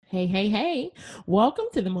Hey, hey, hey. Welcome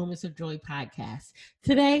to the Moments of Joy podcast.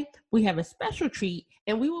 Today, we have a special treat,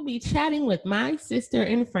 and we will be chatting with my sister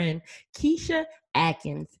and friend, Keisha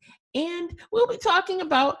Atkins. And we'll be talking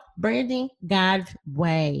about branding God's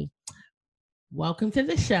way. Welcome to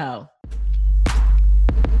the show.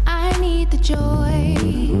 I need the joy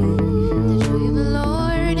of the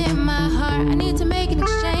Lord in my heart. I need to make an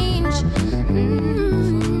exchange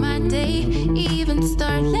for my day. Even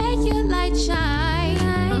start, let your light shine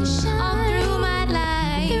all through my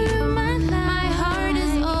life. My heart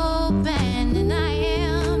is open and I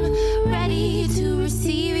am ready to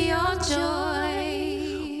receive your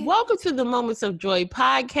joy. Welcome to the Moments of Joy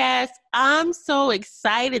podcast. I'm so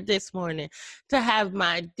excited this morning to have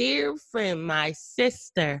my dear friend, my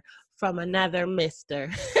sister from another mister,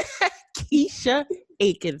 Keisha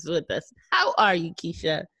Atkins with us. How are you,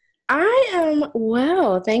 Keisha? I am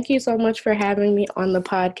well. Thank you so much for having me on the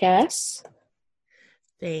podcast.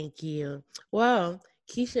 Thank you. Well,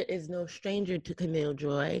 Keisha is no stranger to Camille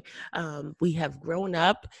Joy. We have grown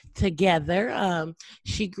up together.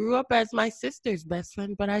 She grew up as my sister's best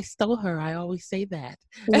friend, but I stole her. I always say that.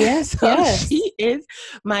 Yes, So yes. she is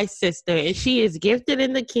my sister, and she is gifted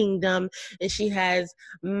in the kingdom, and she has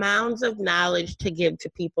mounds of knowledge to give to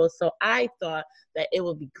people. So I thought that it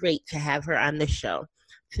would be great to have her on the show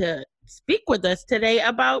to speak with us today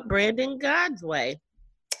about branding God's way.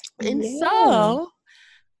 And Yeah. so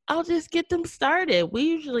I'll just get them started. We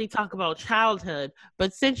usually talk about childhood,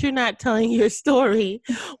 but since you're not telling your story,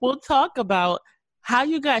 we'll talk about how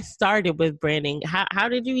you guys started with branding. How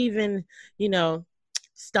did you even,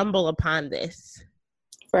 stumble upon this?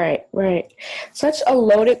 Right. Such a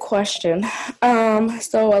loaded question.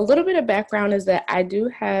 So a little bit of background is that I do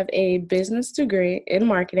have a business degree in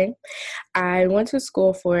marketing. I went to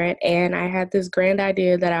school for it, and I had this grand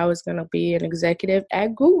idea that I was going to be an executive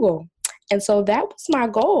at Google. And so that was my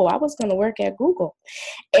goal. I was going to work at Google.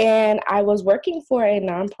 And I was working for a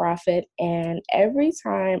nonprofit, and every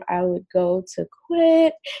time I would go to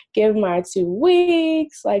quit, give my 2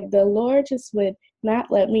 weeks, like the Lord just would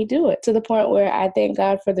not let me do it, to the point where I thank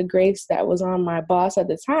God for the grace that was on my boss at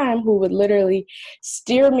the time, who would literally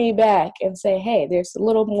steer me back and say, hey, there's a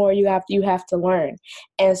little more you have to learn.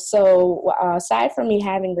 And so aside from me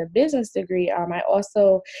having the business degree, I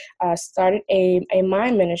also started a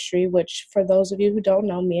mime ministry, which for those of you who don't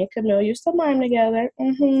know, me and Camille used to mime together.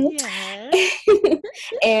 Yeah.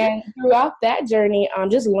 And throughout that journey,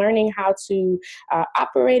 just learning how to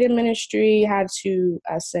operate in ministry, how to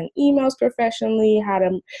send emails professionally, how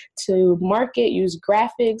to market, use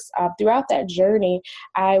graphics. Throughout that journey,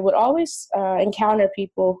 I would always encounter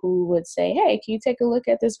people who would say, hey, can you take a look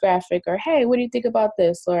at this graphic? Or, hey, what do you think about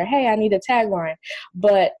this? Or, hey, I need a tagline.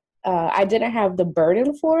 But I didn't have the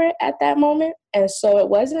burden for it at that moment. And so it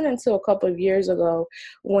wasn't until a couple of years ago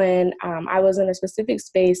when I was in a specific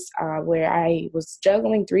space where I was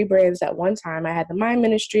juggling 3 brands at one time. I had the mime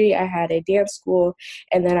ministry, I had a dance school,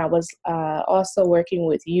 and then I was also working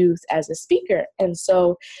with youth as a speaker. And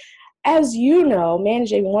so, as you know,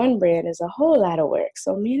 managing one brand is a whole lot of work.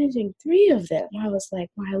 So managing 3 of them, I was like,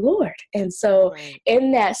 my Lord. And so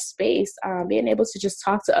in that space, being able to just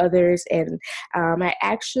talk to others. And I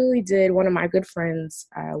actually did one of my good friends'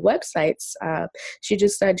 websites. She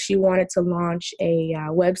just said she wanted to launch a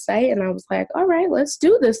website. And I was like, all right, let's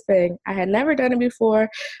do this thing. I had never done it before.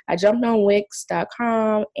 I jumped on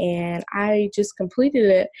Wix.com and I just completed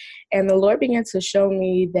it. And the Lord began to show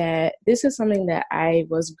me that this is something that I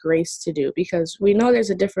was graced to do, because we know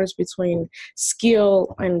there's a difference between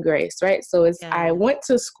skill and grace, right? So I went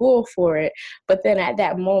to school for it, but then at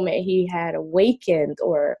that moment he had awakened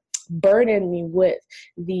or burdened me with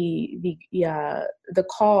the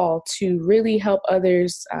call to really help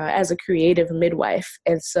others as a creative midwife.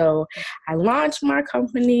 And so I launched my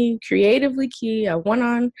company, Creatively Key. I went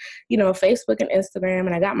on, Facebook and Instagram,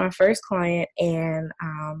 and I got my first client, and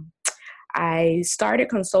I started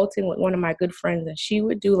consulting with one of my good friends, and she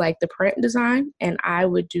would do like the print design and I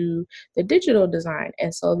would do the digital design.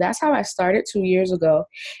 And so that's how I started 2 years ago.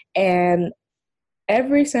 And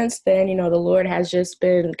ever since then, the Lord has just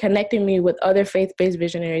been connecting me with other faith-based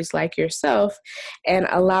visionaries like yourself and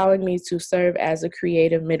allowing me to serve as a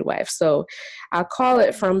creative midwife. So I call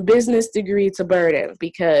it from business degree to burden,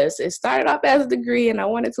 because it started off as a degree and I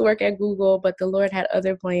wanted to work at Google, but the Lord had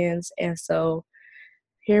other plans. And so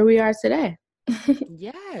here we are today.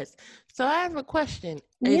 Yes. So I have a question.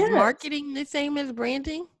 Is marketing the same as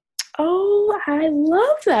branding? Oh, I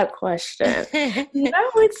love that question. No,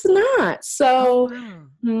 it's not. So Wow.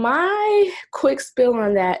 my quick spill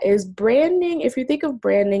on that is branding. If you think of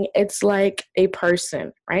branding, it's like a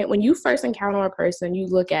person, right? When you first encounter a person, you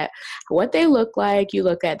look at what they look like, you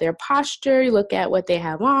look at their posture, you look at what they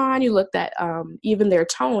have on, you look at even their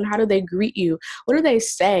tone. How do they greet you? What do they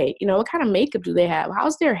say? You know, what kind of makeup do they have?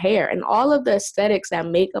 How's their hair? And all of the aesthetics that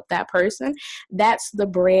make up that person, that's the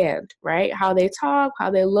brand, right? How they talk,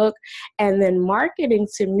 how they look. And then marketing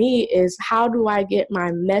to me is how do I get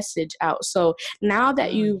my message out? So now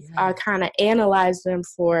that you've kind of analyzed them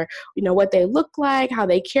for, you know, what they look like, how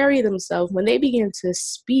they carry themselves, when they begin to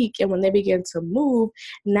speak and when they begin to move,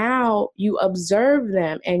 now you observe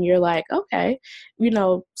them and you're like, okay, you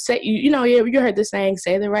know, you heard the saying,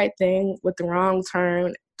 say the right thing with the wrong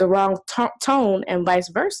turn, the wrong tone and vice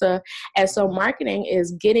versa. And so marketing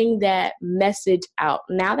is getting that message out.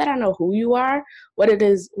 Now that I know who you are, what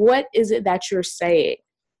is it that you're saying?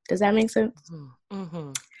 Does that make sense?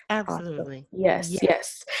 Mm-hmm. Absolutely. Awesome.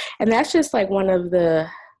 Yes. And that's just like one of the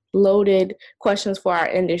loaded questions for our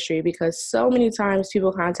industry, because so many times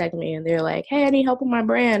people contact me and they're like, hey, I need help with my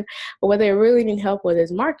brand. But what they really need help with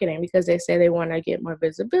is marketing, because they say they want to get more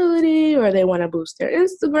visibility or they want to boost their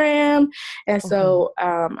Instagram. And so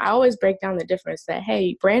I always break down the difference that,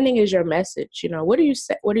 hey, branding is your message. You know, what are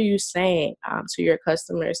you saying to your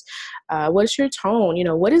customers? What's your tone? You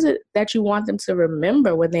know, what is it that you want them to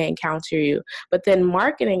remember when they encounter you? But then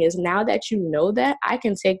marketing is, now that you know that, I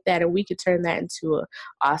can take that and we could turn that into a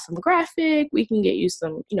awesome graphic. We can get you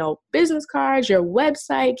some, you know, business cards. Your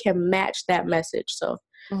website can match that message. So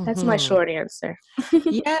that's my short answer.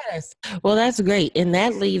 Yes. Well, that's great. And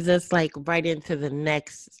that leads us like right into the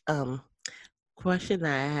next question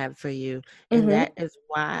that I have for you. And that is,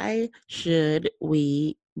 why should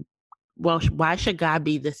God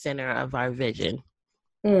be the center of our vision?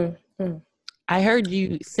 I heard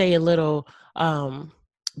you say a little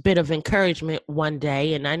bit of encouragement one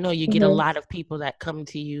day, and I know you get a lot of people that come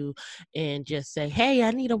to you and just say, hey,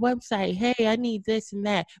 I need a website, hey, I need this and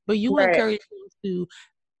that, but you encourage them to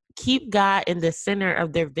keep God in the center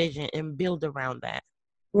of their vision and build around that.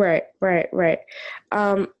 Right.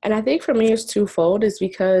 And I think for me it's twofold. Is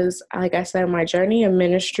because, like I said, my journey in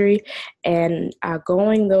ministry and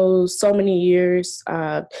going those so many years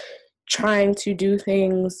trying to do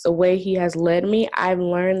things the way he has led me, I've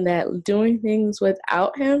learned that doing things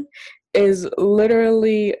without him is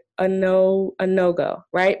literally a no-go,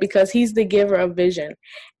 right? Because he's the giver of vision.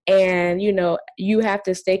 And, you know, you have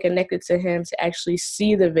to stay connected to him to actually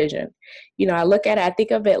see the vision. You know, I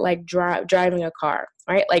think of it like driving a car,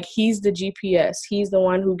 right? Like he's the GPS. He's the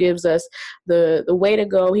one who gives us the way to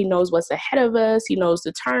go. He knows what's ahead of us. He knows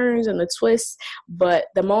the turns and the twists. But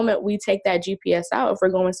the moment we take that GPS out, if we're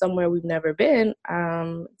going somewhere we've never been,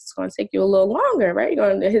 it's going to take you a little longer, right? You're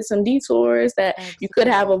going to hit some detours that you could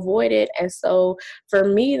have avoided. And so for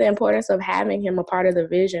me, the importance of having him a part of the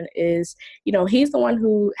vision is, you know, he's the one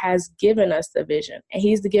who has given us the vision and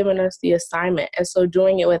he's given us the assignment. And so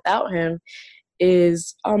doing it without him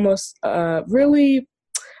is almost really,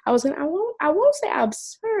 I won't say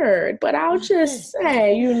absurd, but I'll just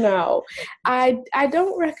say, you know, I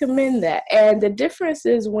don't recommend that. And the difference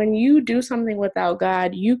is, when you do something without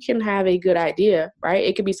God, you can have a good idea, right?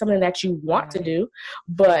 It could be something that you want to do,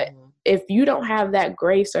 but if you don't have that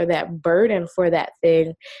grace or that burden for that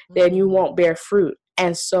thing, then you won't bear fruit.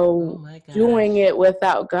 And so doing it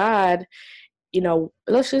without God, you know,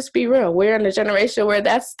 let's just be real. We're in a generation where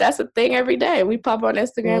that's a thing every day. We pop on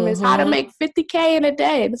Instagram, is how to make 50K in a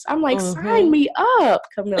day. And I'm like, sign me up,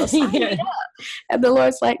 Camille, sign me up. And the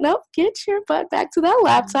Lord's like, nope, get your butt back to that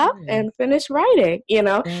laptop and finish writing, you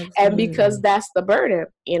know, and because that's the burden,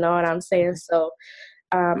 you know what I'm saying? So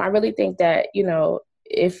I really think that, you know,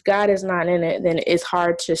 if God is not in it, then it's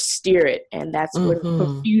hard to steer it. And that's where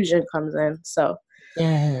confusion comes in. So,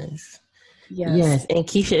 Yes. And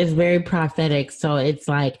Keisha is very prophetic. So it's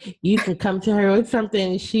like you can come to her with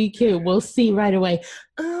something, we'll see right away.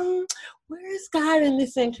 Where is God in the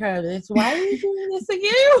center of this? Why are you doing this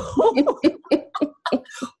again?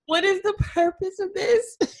 What is the purpose of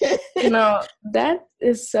this? You know, that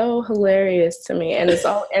is so hilarious to me. And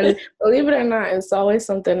and believe it or not, it's always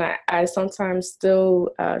something I sometimes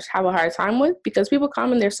still have a hard time with, because people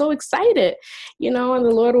come and they're so excited, you know, and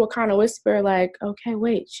the Lord will kind of whisper like, okay,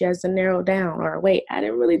 wait, she has to narrow down, or wait, I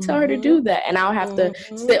didn't really tell her to do that. And I'll have to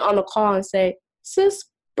sit on the call and say, sis,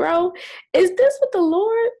 bro, is this what the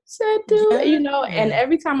Lord said do? You know, and Yeah.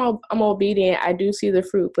 every time I'm obedient, I do see the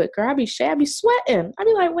fruit. But girl, I be sweating. I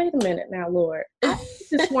be like, wait a minute now, Lord. I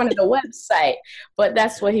just wanted a website. But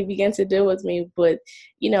that's what he began to do with me. But,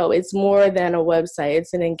 you know, it's more than a website.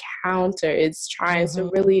 It's an encounter. It's trying to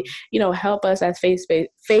really, you know, help us as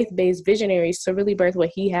faith-based visionaries to really birth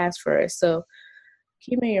what he has for us. So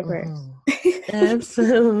keep me in your prayers.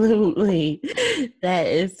 Absolutely. That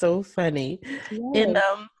is so funny. Yes.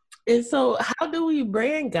 And so how do we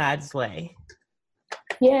brand God's way?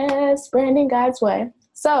 Yes, branding God's way.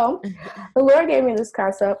 So the Lord gave me this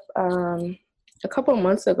concept a couple of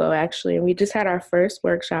months ago, actually, and we just had our first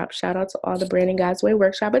workshop. Shout out to all the Branding God's Way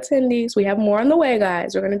workshop attendees. We have more on the way,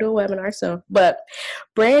 guys. We're going to do a webinar soon. But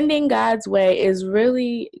branding God's way is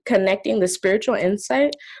really connecting the spiritual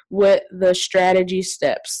insight with the strategy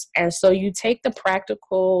steps. And so you take the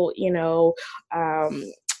practical, you know,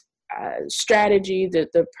 strategy,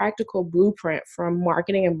 the practical blueprint from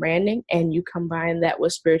marketing and branding, and you combine that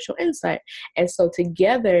with spiritual insight. And so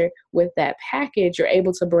together with that package, you're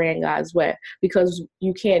able to brand God's way, because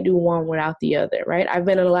you can't do one without the other, right? I've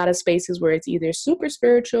been in a lot of spaces where it's either super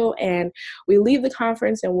spiritual and we leave the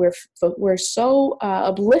conference and we're so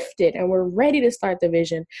uplifted and we're ready to start the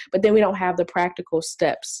vision, but then we don't have the practical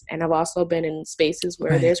steps. And I've also been in spaces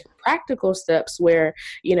where there's practical steps where,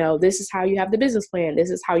 you know, this is how you have the business plan. This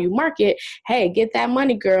is how you market. Hey, get that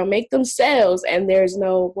money, girl, make them sales. And there's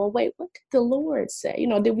no, well, wait, what did the Lord say? You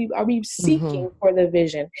know, are we seeking for the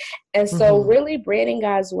vision? And so really branding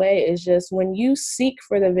God's way is just when you seek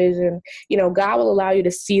for the vision, you know, God will allow you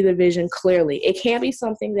to see the vision clearly. It can't be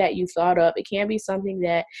something that you thought up. It can't be something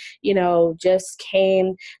that, you know, just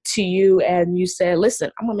came to you and you said,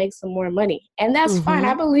 listen, I'm going to make some more money. And that's fine.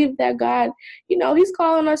 I believe that God, you know, he's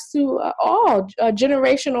calling us to all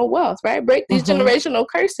generational wealth, right? Break these generational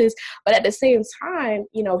curses. But at the same time,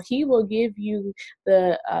 you know, he will give you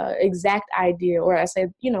the exact idea, or I say,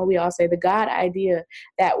 you know, we all say the God idea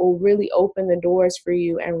that will really open the doors for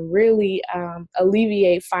you and really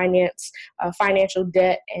alleviate financial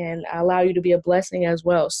debt and allow you to be a blessing as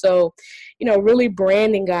well. So, you know, really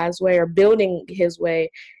branding God's way or building his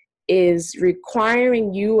way is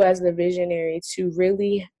requiring you as the visionary to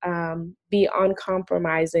really be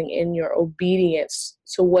uncompromising in your obedience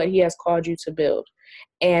to what he has called you to build,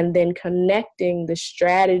 and then connecting the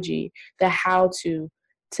strategy, the how-to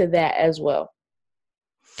that as well.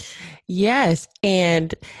 Yes.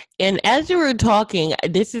 And as you were talking,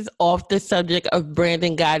 this is off the subject of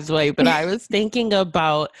branding God's way, but I was thinking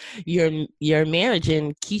about your marriage,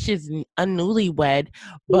 and Keisha's a newlywed,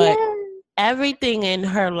 but everything in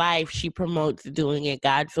her life, she promotes doing it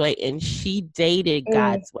God's way, and she dated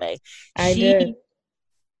God's way. I did.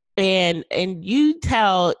 And you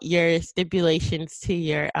tell your stipulations to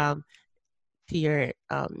your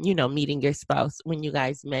you know, meeting your spouse when you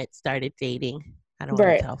guys started dating. I don't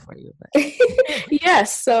want to tell for you, but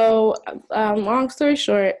yes. So, long story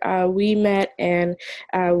short, we met, and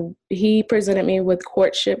he presented me with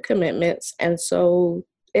courtship commitments, and so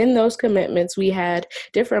in those commitments, we had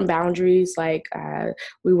different boundaries, like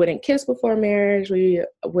we wouldn't kiss before marriage, we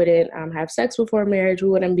wouldn't have sex before marriage, we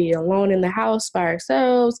wouldn't be alone in the house by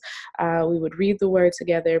ourselves, we would read the word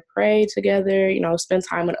together, pray together, you know, spend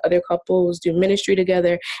time with other couples, do ministry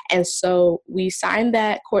together. And so we signed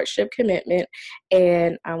that courtship commitment,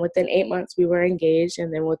 and within 8 months, we were engaged,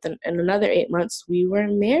 and then in another 8 months, we were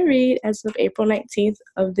married as of April 19th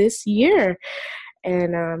of this year.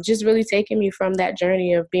 And just really taking me from that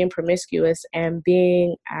journey of being promiscuous and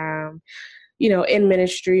being, you know, in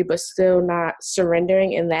ministry, but still not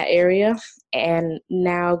surrendering in that area. And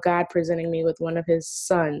now God presenting me with one of his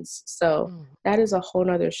sons. So that is a whole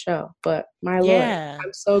nother show. But my Lord,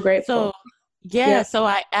 I'm so grateful. So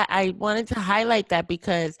I wanted to highlight that,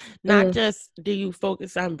 because not just do you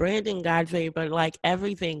focus on branding God's way, but like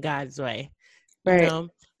everything God's way, you know,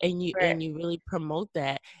 and you really promote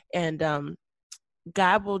that. And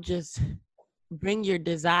God will just bring your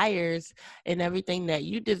desires and everything that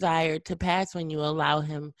you desire to pass when you allow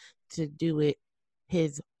him to do it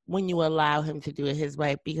his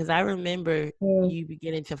way. Because I remember you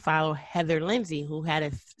beginning to follow Heather Lindsay, who had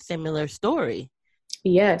a similar story.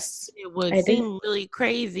 Yes. It would seem really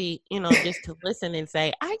crazy, you know, just to listen and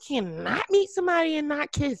say, I cannot meet somebody and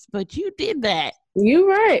not kiss, but you did that. You're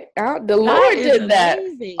right. The Lord did that.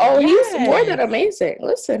 Amazing. Oh, he's more than amazing.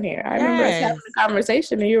 Listen here. I remember us having a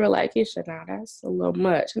conversation, and you were like, Keisha, now that's a little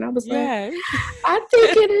much. And I was like, I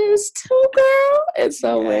think it is too, girl. And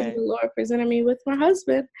so when the Lord presented me with my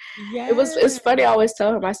husband, it's funny. I always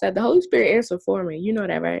tell him, I said, the Holy Spirit answered for me. You know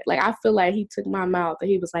that, right? Like, I feel like he took my mouth and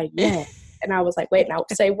he was like, yeah. And I was like, wait, now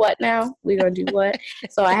say what now? We're going to do what?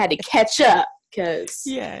 So I had to catch up because,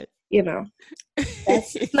 Yeah. you know,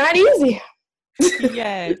 that's not easy.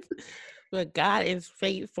 Yes. But God is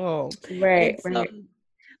faithful. Right, And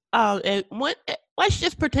so, and let's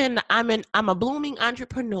just pretend that I'm a blooming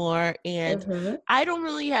entrepreneur, and I don't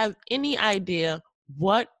really have any idea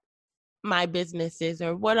what my business is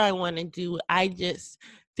or what I want to do. I just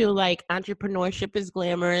feel like entrepreneurship is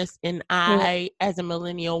glamorous, and I, as a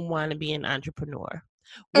millennial, want to be an entrepreneur.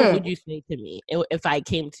 What would you say to me if I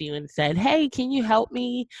came to you and said, "Hey, can you help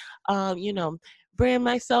me? Brand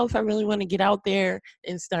myself. I really want to get out there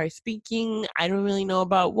and start speaking. I don't really know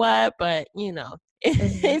about what, but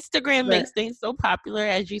Instagram makes things so popular,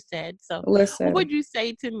 as you said. So, what would you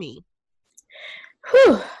say to me?"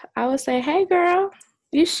 I would say, hey, girl,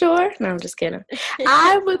 you sure? No, I'm just kidding.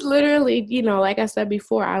 I would literally, like I said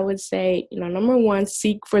before, I would say, number one,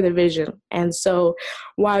 seek for the vision. And so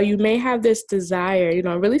while you may have this desire,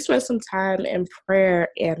 really spend some time in prayer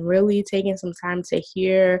and really taking some time to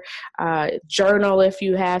hear, journal if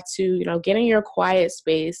you have to, get in your quiet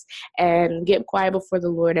space and get quiet before the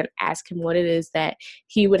Lord and ask him what it is that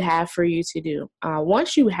he would have for you to do.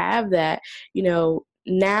 Once you have that,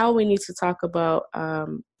 now we need to talk about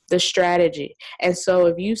the strategy. And so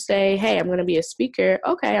if you say, hey, I'm going to be a speaker,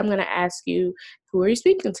 okay, I'm going to ask you, who are you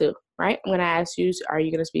speaking to, right? I'm going to ask you, are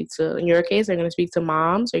you going to speak to, in your case, are you going to speak to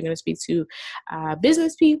moms? Are you going to speak to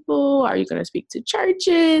business people? Are you going to speak to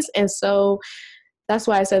churches? And so that's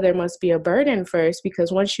why I said there must be a burden first,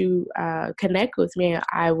 because once you connect with me,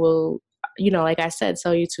 I will, like I said,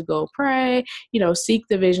 tell you to go pray, seek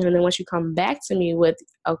the vision. And then once you come back to me with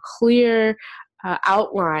a clear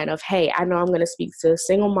outline of, hey, I know I'm going to speak to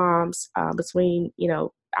single moms between,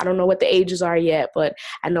 I don't know what the ages are yet, but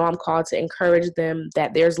I know I'm called to encourage them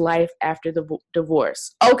that there's life after the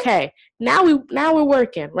divorce. Okay, now we're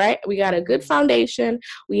working, right? We got a good foundation.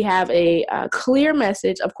 We have a clear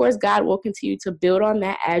message. Of course, God will continue to build on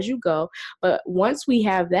that as you go. But once we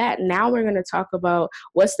have that, now we're going to talk about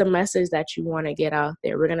what's the message that you want to get out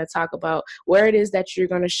there. We're going to talk about where it is that you're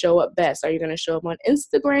going to show up best. Are you going to show up on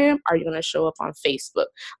Instagram? Are you going to show up on Facebook?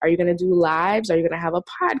 Are you going to do lives? Are you going to have a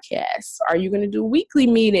podcast? Are you going to do weekly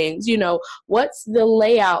meetings? What's the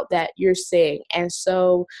layout that you're seeing? And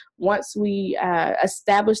so once we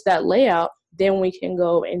establish that layout, then we can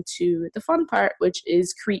go into the fun part, which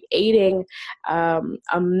is creating a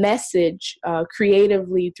message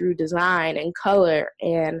creatively through design and color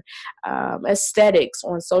and aesthetics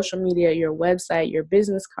on social media, your website, your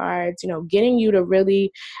business cards, getting you to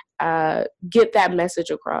really get that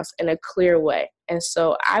message across in a clear way. And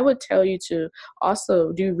so I would tell you to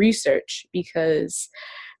also do research, because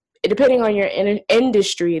depending on your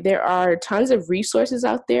industry, there are tons of resources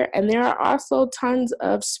out there, and there are also tons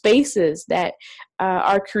of spaces that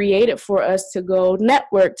are created for us to go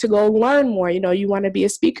network, to go learn more. You want to be a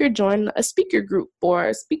speaker, join a speaker group or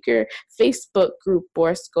a speaker Facebook group,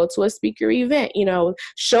 or go to a speaker event.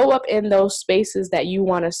 Show up in those spaces that you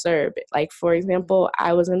want to serve. Like, for example,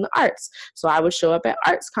 I was in the arts, so I would show up at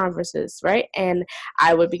arts conferences, right? And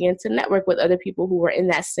I would begin to network with other people who were in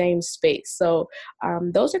that same space. So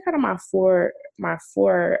those are kind of my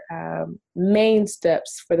four main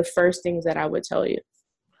steps for the first things that I would tell you.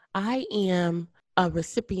 I am a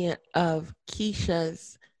recipient of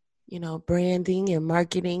Keisha's, branding and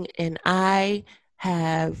marketing, and I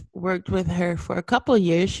have worked with her for a couple of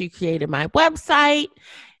years. She created my website,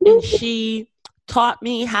 and she taught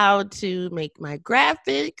me how to make my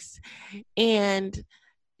graphics, and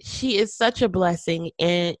she is such a blessing.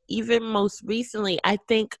 And even most recently, I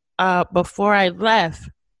think before I left,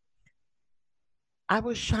 I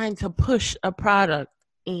was trying to push a product,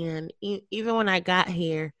 and even when I got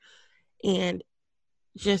here, and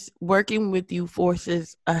just working with you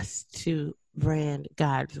forces us to brand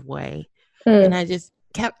God's way. And I just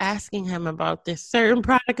kept asking him about this certain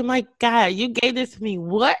product. I'm like, God, you gave this to me.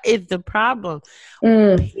 What is the problem?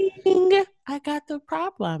 Ping, I got the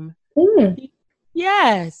problem.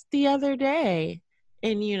 Yes, the other day.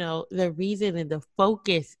 And, the reason and the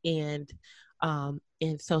focus, and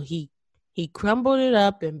so he crumbled it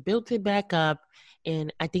up and built it back up.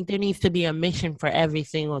 And I think there needs to be a mission for every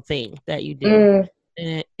single thing that you do.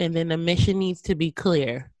 And then the mission needs to be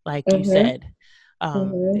clear, like you said.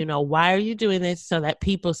 Why are you doing this? So that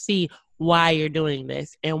people see why you're doing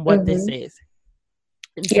this and what this is.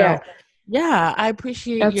 And so, I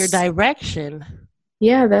appreciate your direction.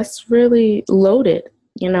 Yeah, that's really loaded.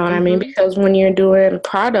 You know what I mean? Because when you're doing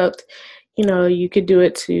product, you could do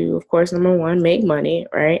it to, of course, number one, make money,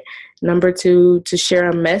 right? Number two, to share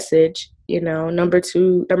a message. Number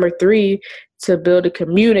three, to build a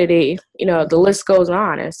community, the list goes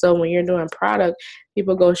on. And so when you're doing product,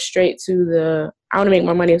 people go straight to I want to make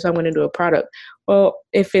more money, so I'm going to do a product. Well,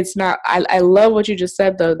 if it's not, I love what you just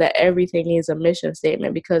said, though, that everything needs a mission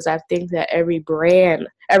statement, because I think that every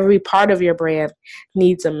part of your brand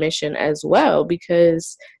needs a mission as well,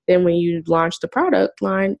 because then when you launch the product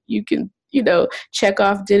line, you can, check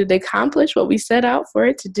off, did it accomplish what we set out for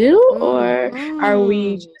it to do? Or are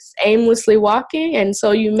we just aimlessly walking? And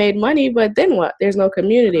so you made money, but then what? There's no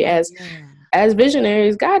community. As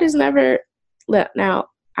visionaries, God is never now.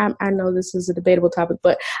 I know this is a debatable topic,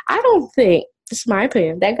 but I don't think, this is my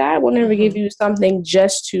opinion, that God will never give you something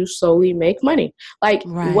just to solely make money. Like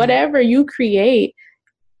whatever you create,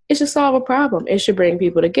 it should solve a problem. It should bring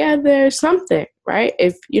people together, something, right?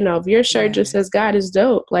 If your shirt just says God is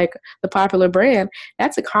dope, like the popular brand,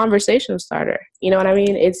 that's a conversation starter. You know what I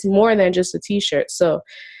mean? It's more than just a t-shirt. So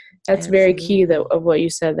that's very key, though, of what you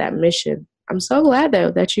said, that mission. I'm so glad,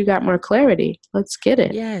 though, that you got more clarity. Let's get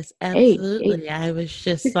it. Yes, absolutely. I was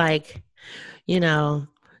just like,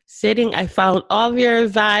 sitting, I followed all of your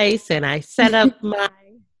advice and I set up my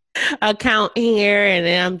account here, and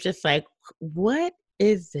then I'm just like, what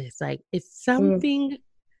is this? Like, it's something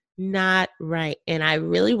not right. And I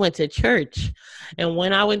really went to church. And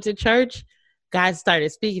when I went to church, God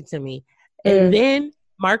started speaking to me. And then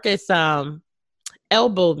Marcus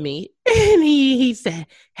elbowed me and he said,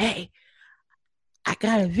 hey, I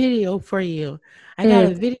got a video for you. I got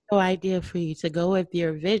a video idea for you to go with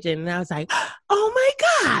your vision. And I was like, oh my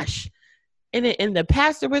gosh. And the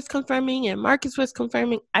pastor was confirming and Marcus was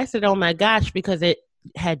confirming. I said, oh my gosh, because it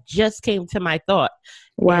had just came to my thought.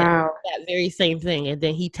 Wow. That very same thing. And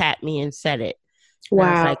then he tapped me and said it. Wow.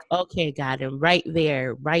 And I was like, okay, God. And right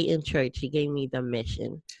there, right in church, he gave me the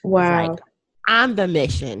mission. Wow. Like, I'm the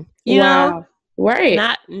mission. You know? Right.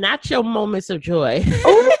 Not your moments of joy.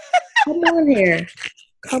 Oh, come on here.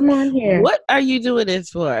 Come on here. What are you doing this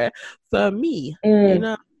for? For me.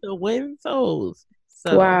 To win souls.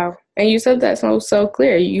 So. Wow. And you said that so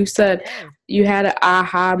clear. You said you had an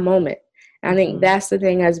aha moment. I think that's the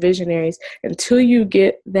thing as visionaries. Until you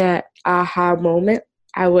get that aha moment,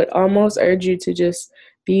 I would almost urge you to just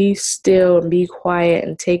be still and be quiet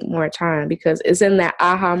and take more time, because it's in that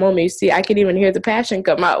aha moment. You see, I can even hear the passion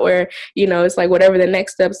come out where, it's like whatever the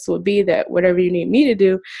next steps would be, that whatever you need me to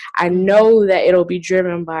do, I know that it'll be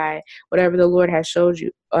driven by whatever the Lord has showed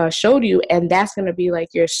you. And that's going to be like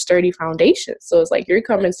your sturdy foundation. So it's like you're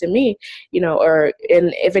coming to me, and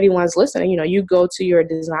if anyone's listening, you go to your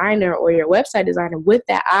designer or your website designer with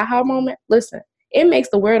that aha moment. Listen, it makes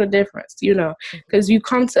the world of difference, because you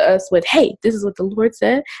come to us with, hey, this is what the Lord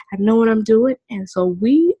said. I know what I'm doing. And so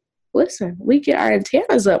we get our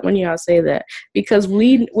antennas up when y'all say that, because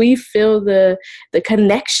we feel the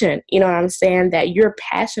connection, you know what I'm saying, that you're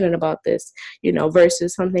passionate about this,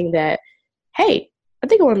 versus something that, hey, I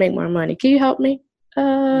think I want to make more money. Can you help me?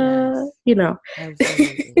 Yes.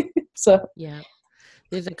 Absolutely. So, yeah,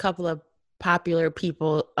 there's a couple of popular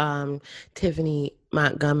people, Tiffany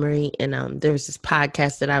Montgomery, and there was this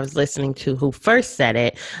podcast that I was listening to who first said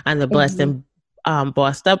it on the Blessed and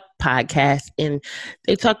Bossed Up podcast, and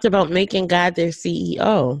they talked about making God their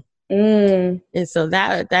CEO. And so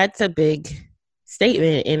that's a big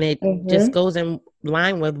statement, and it just goes in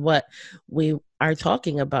line with what we are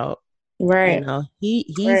talking about. Right.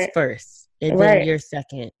 He's first, and then you're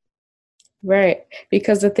second. Right.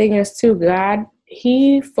 Because the thing is, too, God,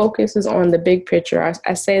 he focuses on the big picture.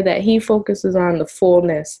 I say that he focuses on the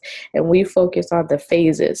fullness, and we focus on the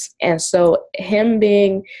phases. And so him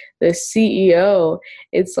being the CEO,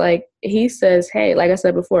 it's like he says, hey, like I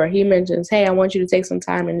said before, he mentions, hey, I want you to take some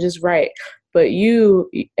time and just write. But you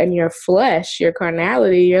and your flesh, your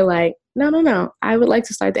carnality, you're like, no, I would like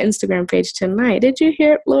to start the Instagram page tonight. Did you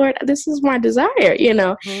hear it, Lord? This is my desire,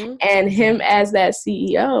 And him as that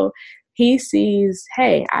CEO, he sees,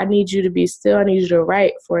 hey, I need you to be still. I need you to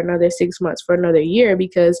write for another 6 months, for another year,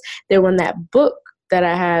 because then when that book that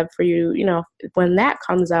I have for you, when that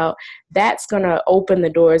comes out, that's going to open the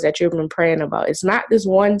doors that you've been praying about. It's not this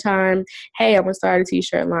one time, hey, I'm going to start a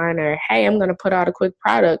t-shirt line, or hey, I'm going to put out a quick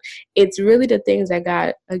product. It's really the things that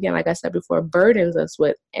God, again, like I said before, burdens us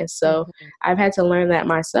with. And so I've had to learn that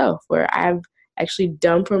myself, where actually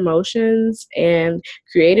done promotions and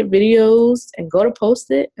created videos and go to post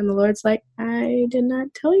it. And the Lord's like, I did not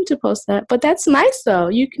tell you to post that. But that's nice, though.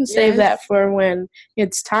 You can save that for when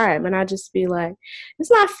it's time. And I just be like, it's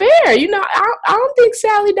not fair. You know, I don't think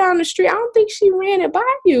Sally down the street, I don't think she ran it by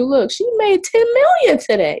you. Look, she made 10 million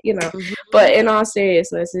today, you know. But in all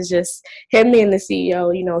seriousness, it's just him being the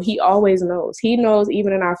CEO, you know, he always knows. He knows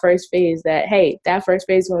even in our first phase that, hey, that first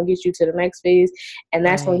phase is going to get you to the next phase, and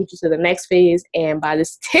that's going to get you to the next phase. And by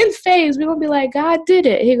this 10th phase, we're going to be like, God did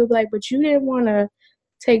it. He'll be like, but you didn't want to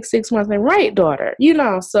take 6 months and write, daughter. You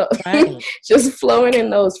know, so just flowing in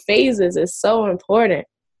those phases is so important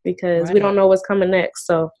because we don't know what's coming next.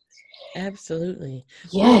 So absolutely.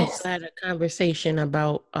 Yes. We had a conversation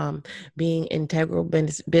about being integral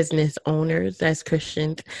business owners as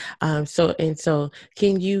Christians. So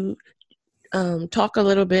can you talk a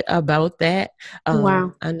little bit about that?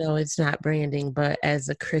 Wow. I know it's not branding, but as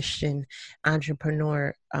a Christian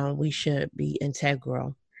entrepreneur, we should be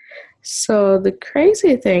integral. So the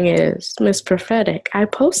crazy thing is, Miss Prophetic, I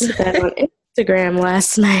posted that on Instagram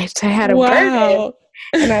last night. I had a birthday.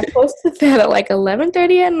 And I posted that at like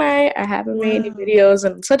 11:30 at night. I haven't made any videos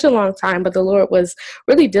in such a long time, but the Lord was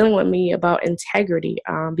really dealing with me about integrity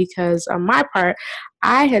because on my part,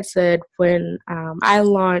 I had said when I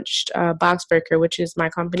launched Boxbreaker, which is my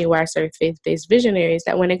company where I serve faith-based visionaries,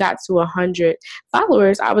 that when it got to 100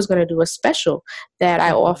 followers, I was going to do a special that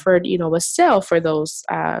I offered, you know, a sale for those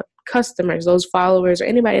customers, those followers, or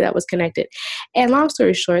anybody that was connected. And long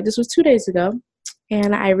story short, this was 2 days ago.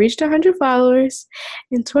 And I reached 100 followers,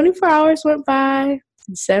 and 24 hours went by,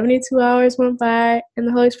 and 72 hours went by, and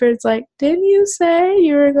the Holy Spirit's like, didn't you say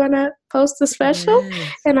you were going to post a special?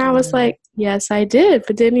 And I was like, yes, I did.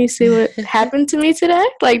 But didn't you see what happened to me today?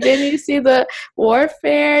 Like, didn't you see the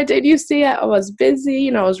warfare? Did you see I was busy?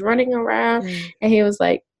 You know, I was running around. And he was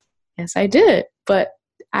like, yes, I did. But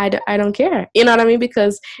I don't care. You know what I mean?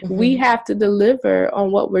 Because we have to deliver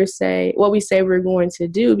on what we say we're going to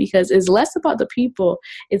do, because it's less about the people.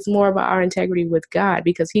 It's more about our integrity with God,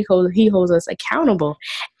 because he holds us accountable.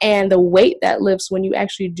 And the weight that lifts when you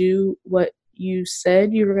actually do what you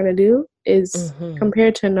said you were going to do is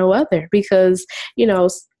compared to no other. Because, you know,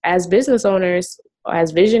 as business owners,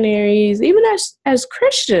 as visionaries, even as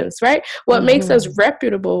Christians, right? What makes us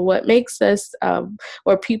reputable, what makes us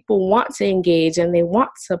where people want to engage and they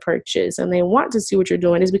want to purchase and they want to see what you're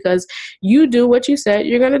doing is because you do what you said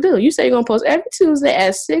you're going to do. You say you're going to post every Tuesday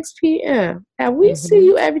at 6 p.m. and we see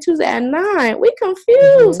you every Tuesday at 9. We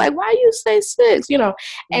confused. Like, why you say 6? You know,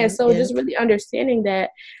 and so just really understanding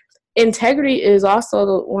that integrity is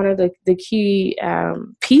also one of the key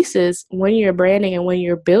pieces when you're branding and when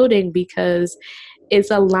you're building, because it's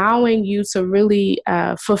allowing you to really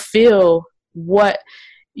fulfill what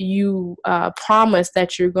you promise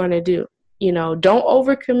that you're going to do. You know, don't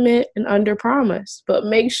overcommit and underpromise, but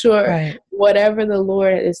make sure whatever the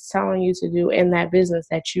Lord is telling you to do in that business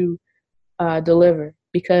that you deliver.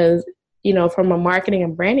 Because, you know, from a marketing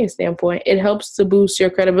and branding standpoint, it helps to boost your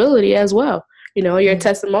credibility as well. You know, your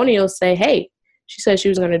testimonials say, hey, she said she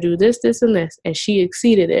was going to do this, this, and this, and she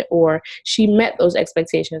exceeded it, or she met those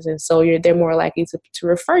expectations. And so they're more likely to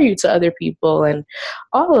refer you to other people and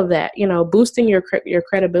all of that, you know, boosting your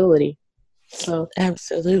credibility. So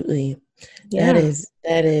absolutely. Yeah.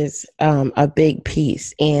 That is a big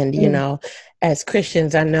piece. And, you know, as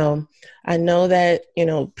Christians, I know that, you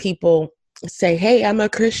know, people say, hey, I'm a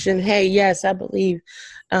Christian. Hey, yes, I believe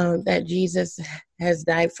that Jesus has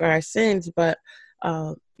died for our sins. But,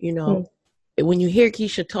 you know, when you hear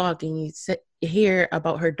Keisha talk and you hear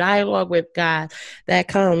about her dialogue with God, that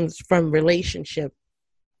comes from relationship.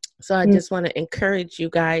 So I just want to encourage you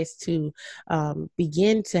guys to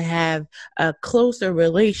begin to have a closer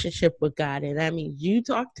relationship with God. And I mean, you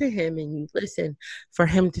talk to him and you listen for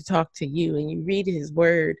him to talk to you, and you read his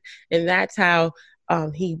word. And that's how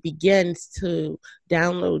he begins to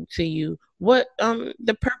download to you what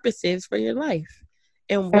the purpose is for your life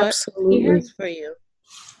and what he has for you.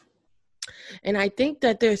 And I think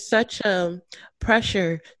that there's such a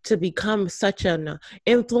pressure to become such an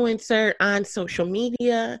influencer on social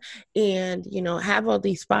media and, you know, have all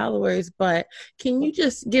these followers. But can you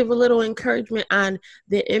just give a little encouragement on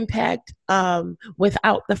the impact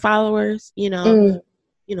without the followers? You know,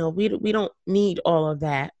 we don't need all of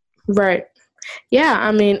that. Right. Yeah,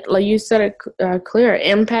 I mean, like you said it clear,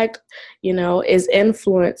 impact, is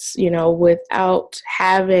influence, without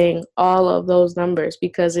having all of those numbers,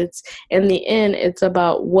 because it's in the end, it's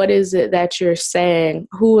about what is it that you're saying,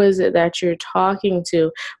 who is it that you're talking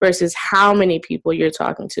to versus how many people you're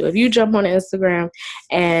talking to. If you jump on Instagram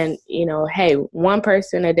and, hey, one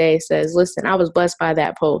person a day says, listen, I was blessed by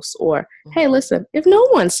that post, or hey, listen, if no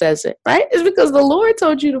one says it, right, it's because the Lord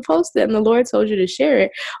told you to post it and the Lord told you to share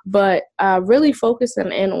it. But really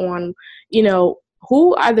focusing in on,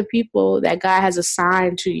 who are the people that God has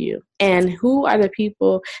assigned to you, and who are the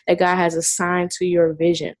people that God has assigned to your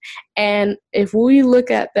vision. And if we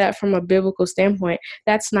look at that from a biblical standpoint,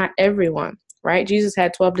 that's not everyone. Right? Jesus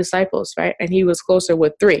had 12 disciples, right? And he was closer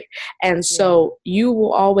with 3. And so you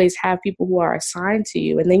will always have people who are assigned to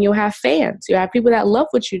you. And then you'll have fans. You have people that love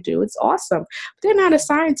what you do. It's awesome. But they're not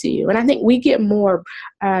assigned to you. And I think we get more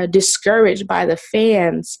discouraged by the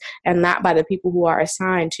fans and not by the people who are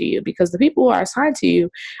assigned to you. Because the people who are assigned to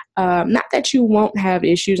you, not that you won't have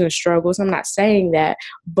issues and struggles. I'm not saying that.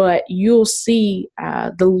 But you'll see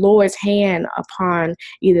the Lord's hand upon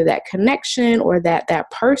either that connection or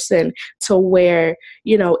that person, to where,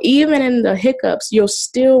 even in the hiccups, you'll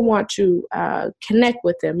still want to connect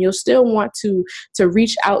with them. You'll still want to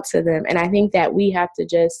reach out to them. And I think that we have to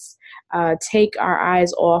just take our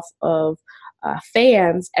eyes off of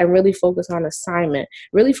fans and really focus on assignment,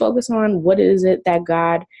 really focus on what is it that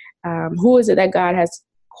God, who is it that God has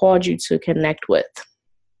called you to connect with.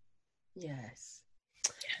 Yes.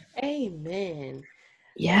 Amen.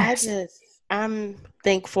 Yes. I'm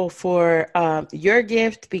thankful for your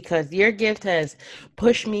gift, because your gift has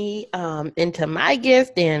pushed me into my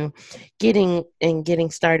gift and getting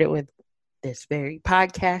started with this very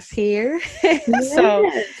podcast here. Yes.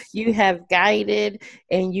 So you have guided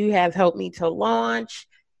and you have helped me to launch,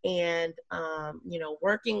 and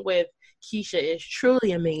working with Keisha is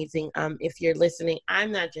truly amazing. If you're listening,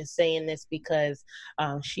 I'm not just saying this because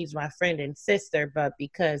she's my friend and sister, but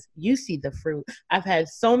because you see the fruit. I've had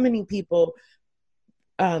so many people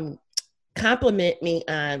compliment me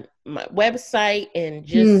on my website and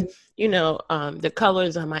just, the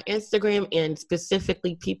colors on my Instagram, and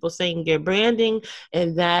specifically people saying your branding,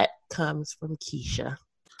 and that comes from Keisha.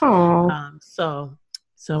 Oh.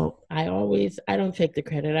 So I don't take the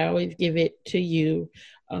credit. I always give it to you,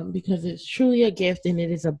 because it's truly a gift and it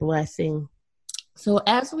is a blessing. So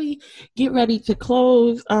as we get ready to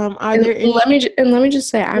close, let me just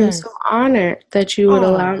say, I'm so honored that you would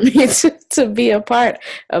allow me to be a part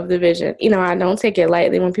of the vision. I don't take it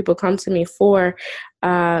lightly when people come to me for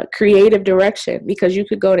creative direction, because you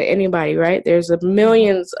could go to anybody, right? There's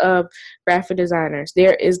millions of graphic designers.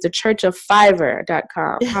 There is the Church of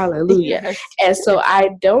Fiverr.com. Hallelujah. Yes. And so I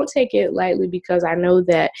don't take it lightly, because I know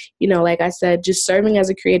that, like I said, just serving as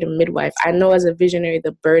a creative midwife, I know as a visionary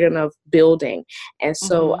the burden of building. And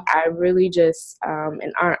so I really just,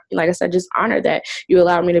 like I said, just honor that you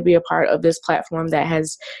allowed me to be a part of this platform that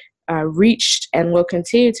has reached and will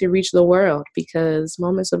continue to reach the world, because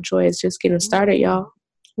Moments of Joy is just getting started, y'all.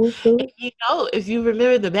 If you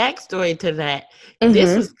remember the backstory to that,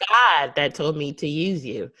 this was God that told me to use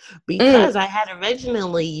you, because I had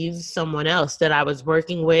originally used someone else that I was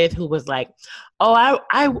working with who was like, oh,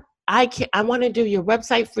 I want to do your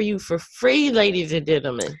website for you for free, ladies and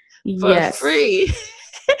gentlemen, for free.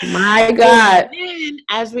 My God. And then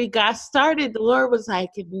as we got started, the Lord was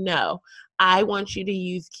like, no, I want you to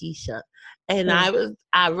use Keisha. And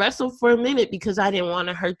I wrestled for a minute because I didn't want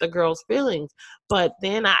to hurt the girl's feelings. But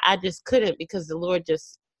then I just couldn't, because the Lord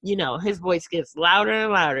just, his voice gets louder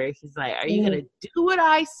and louder. He's like, are you going to do what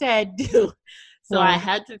I said do? So I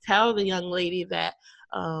had to tell the young lady that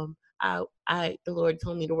the Lord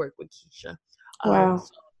told me to work with Keisha.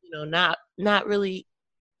 So, not really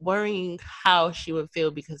worrying how she would feel,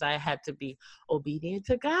 because I had to be obedient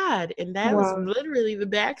to God. And that was literally the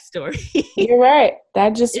backstory. You're right.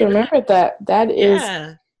 That just remembered that is,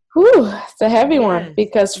 it's a heavy one,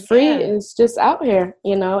 because free is just out here,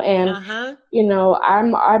 and,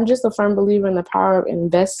 I'm just a firm believer in the power of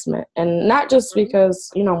investment, and not just because,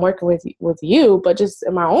 I'm working with you, but just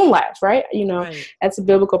in my own life, right? That's a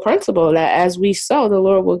biblical principle that as we sow, the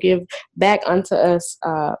Lord will give back unto us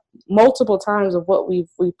multiple times of what we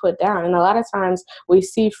put down. And a lot of times we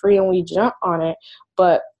see free and we jump on it,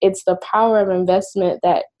 but it's the power of investment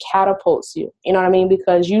that catapults you. You know what I mean?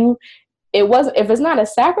 Because if it's not a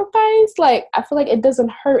sacrifice, like, I feel like it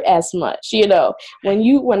doesn't hurt as much,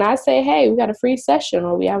 when I say, hey, we got a free session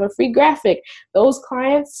or we have a free graphic, those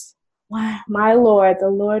clients, my Lord, the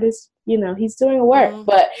Lord is he's doing work.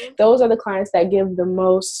 But those are the clients that give the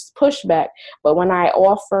most pushback. But when I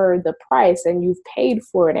offer the price and you've paid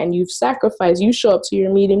for it and you've sacrificed, you show up to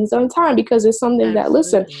your meetings on time because it's something that,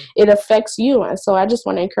 listen, it affects you. And so I just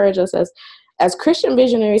want to encourage us as Christian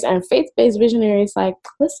visionaries and faith-based visionaries, like,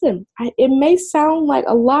 listen, it may sound like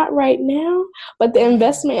a lot right now, but the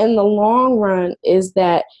investment in the long run is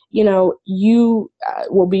that, you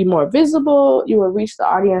will be more visible, you will reach the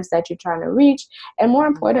audience that you're trying to reach. And more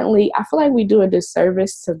importantly, I feel like we do a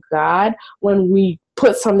disservice to God when we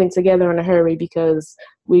put something together in a hurry because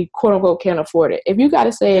we quote unquote can't afford it. If you got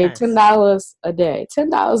to save $10 a day,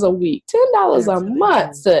 $10 a week, $10 a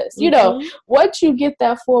month, sis, once you get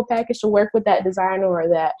that full package to work with that designer or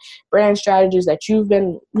that brand strategist that you've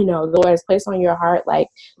been, the Lord has placed on your heart, like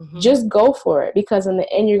just go for it, because in the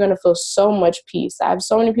end, you're going to feel so much peace. I have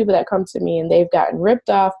so many people that come to me and they've gotten ripped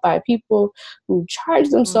off by people who charge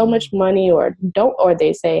them so much money or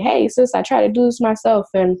they say, hey, sis, I try to do this myself.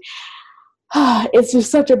 And it's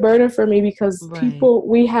just such a burden for me because people,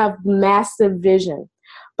 we have massive vision,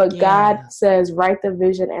 but God says, write the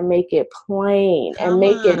vision and make it plain. And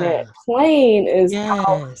making it plain is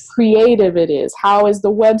how creative it is. How is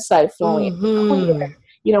the website flowing? Clear.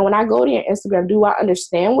 When I go to your Instagram, do I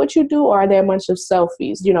understand what you do, or are there a bunch of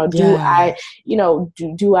selfies? Do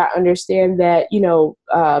I understand that,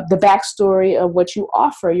 the backstory of what you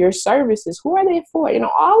offer, your services, who are they for?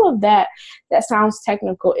 All of that sounds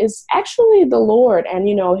technical is actually the Lord and,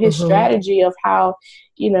 his strategy of how,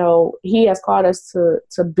 he has called us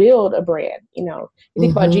to build a brand. You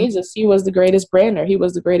think about Jesus, he was the greatest brander. He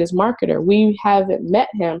was the greatest marketer. We haven't met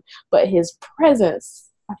him, but his presence,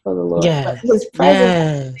 for the Lord, but his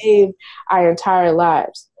presence saved our entire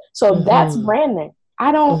lives. So that's branding.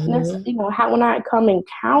 I don't necessarily, when I come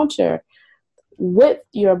encounter with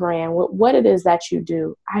your brand, what it is that you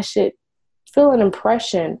do, I should feel an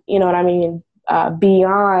impression,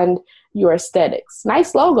 beyond your aesthetics.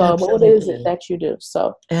 Nice logo, but what is it that you do?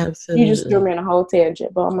 So you just threw me in a whole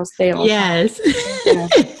tangent, but I'm gonna stay on. Yes.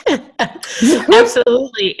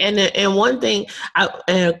 Absolutely. And one thing,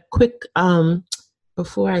 a quick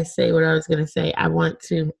before I say what I was going to say, I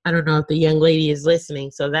don't know if the young lady is listening,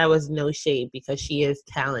 so that was no shade because she is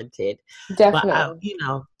talented. Definitely.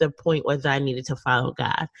 But, the point was I needed to follow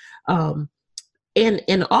God.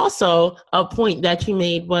 And also a point that you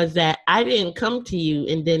made was that I didn't come to you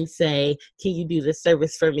and then say, can you do this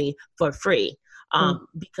service for me for free?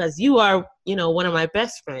 Because you are, one of my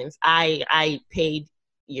best friends. I paid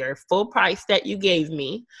your full price that you gave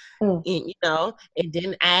me, and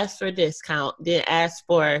didn't ask for a discount, didn't ask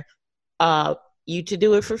for you to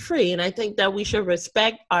do it for free. And I think that we should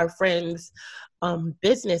respect our friends'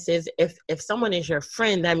 businesses. If someone is your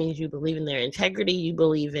friend, that means you believe in their integrity, you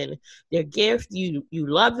believe in their gift, you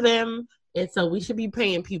love them, and so we should be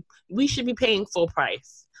paying full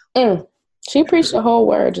price. She preached the whole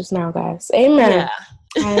word just now, guys. Amen.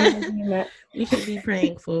 Yeah. We should be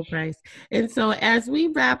paying full price. And so as we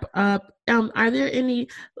wrap up, are there any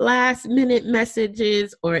last minute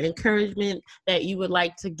messages or encouragement that you would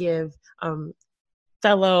like to give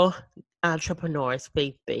fellow entrepreneurs,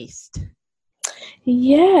 faith-based?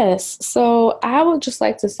 Yes. So I would just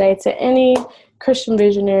like to say to any Christian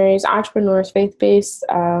visionaries, entrepreneurs, faith-based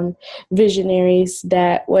visionaries,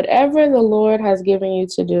 that whatever the Lord has given you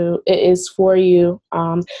to do, it is for you.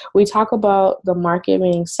 We talk about the market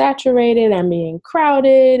being saturated and being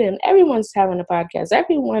crowded, and everyone's having a podcast.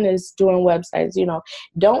 Everyone is doing websites.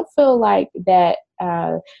 Don't feel like that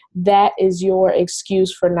that is your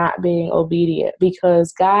excuse for not being obedient,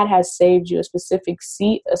 because God has saved you a specific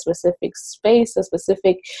seat, a specific space, a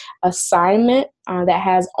specific assignment that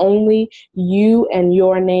has only you and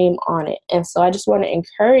your name on it. And so I just want to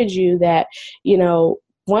encourage you that,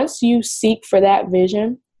 once you seek for that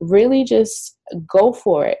vision, really just go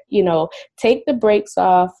for it. Take the brakes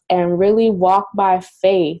off and really walk by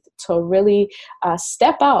faith to really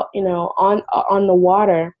step out, on the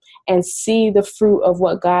water and see the fruit of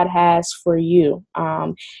what God has for you.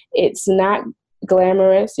 It's not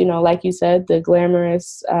glamorous, like you said, the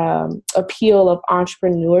glamorous appeal of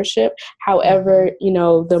entrepreneurship. However,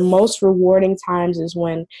 the most rewarding times is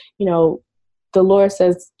when, the Lord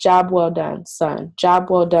says, job well done, son, job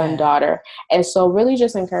well done, daughter. And so really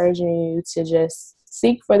just encouraging you to just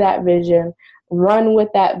seek for that vision, run with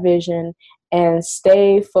that vision, and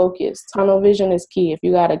stay focused. Tunnel vision is key. If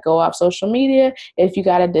you got to go off social media, if you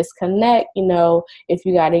got to disconnect, if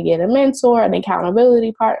you got to get a mentor, an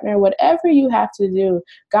accountability partner, whatever you have to do,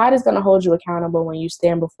 God is going to hold you accountable when you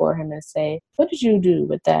stand before him and say, what did you do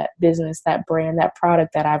with that business, that brand, that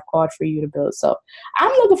product that I've called for you to build? So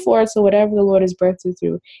I'm looking forward to whatever the Lord has birthed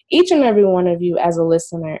through each and every one of you as a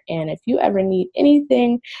listener. And if you ever need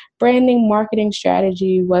anything, branding, marketing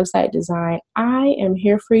strategy, website design, I am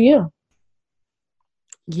here for you.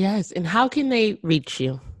 Yes. And how can they reach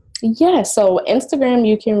you? Yeah, so Instagram,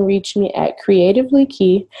 you can reach me at Creatively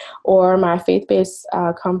Key, or my faith-based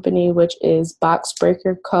company, which is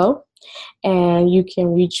Boxbreaker Co. And you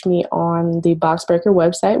can reach me on the Boxbreaker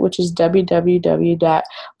website, which is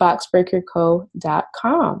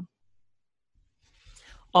www.boxbreakerco.com.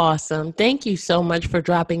 Awesome. Thank you so much for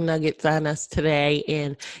dropping nuggets on us today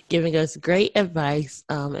and giving us great advice.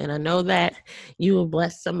 And I know that you will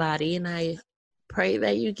bless somebody, and I pray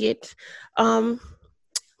that you get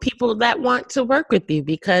people that want to work with you,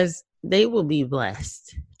 because they will be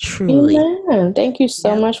blessed. Truly. Amen. Thank you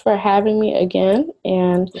so much for having me again.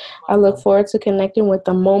 And I look forward to connecting with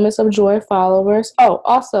the Moments of Joy followers. Oh,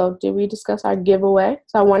 also, did we discuss our giveaway?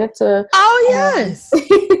 So I wanted to. Oh, yes.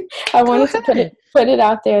 I wanted to put it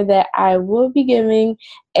out there that I will be giving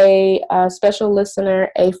a special listener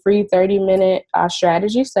a free 30-minute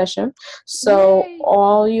strategy session. So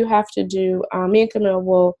all you have to do, me and Camille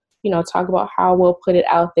will talk about how we'll put it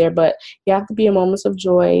out there, but you have to be a Moments of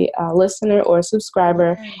Joy listener or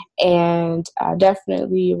subscriber, and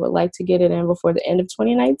definitely would like to get it in before the end of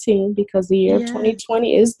 2019, because the year of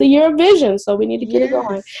 2020 is the year of vision, so we need to get it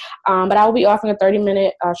going. But I will be offering a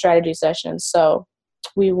 30-minute strategy session, so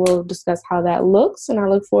we will discuss how that looks, and I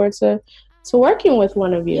look forward to working with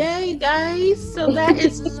one of you. Yay, guys. So that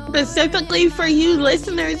is specifically for you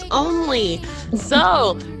listeners only.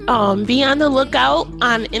 So be on the lookout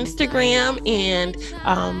on Instagram, and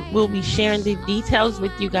we'll be sharing the details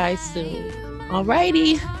with you guys soon.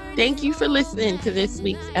 Alrighty. Thank you for listening to this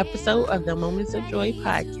week's episode of the Moments of Joy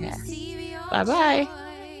podcast. Bye-bye.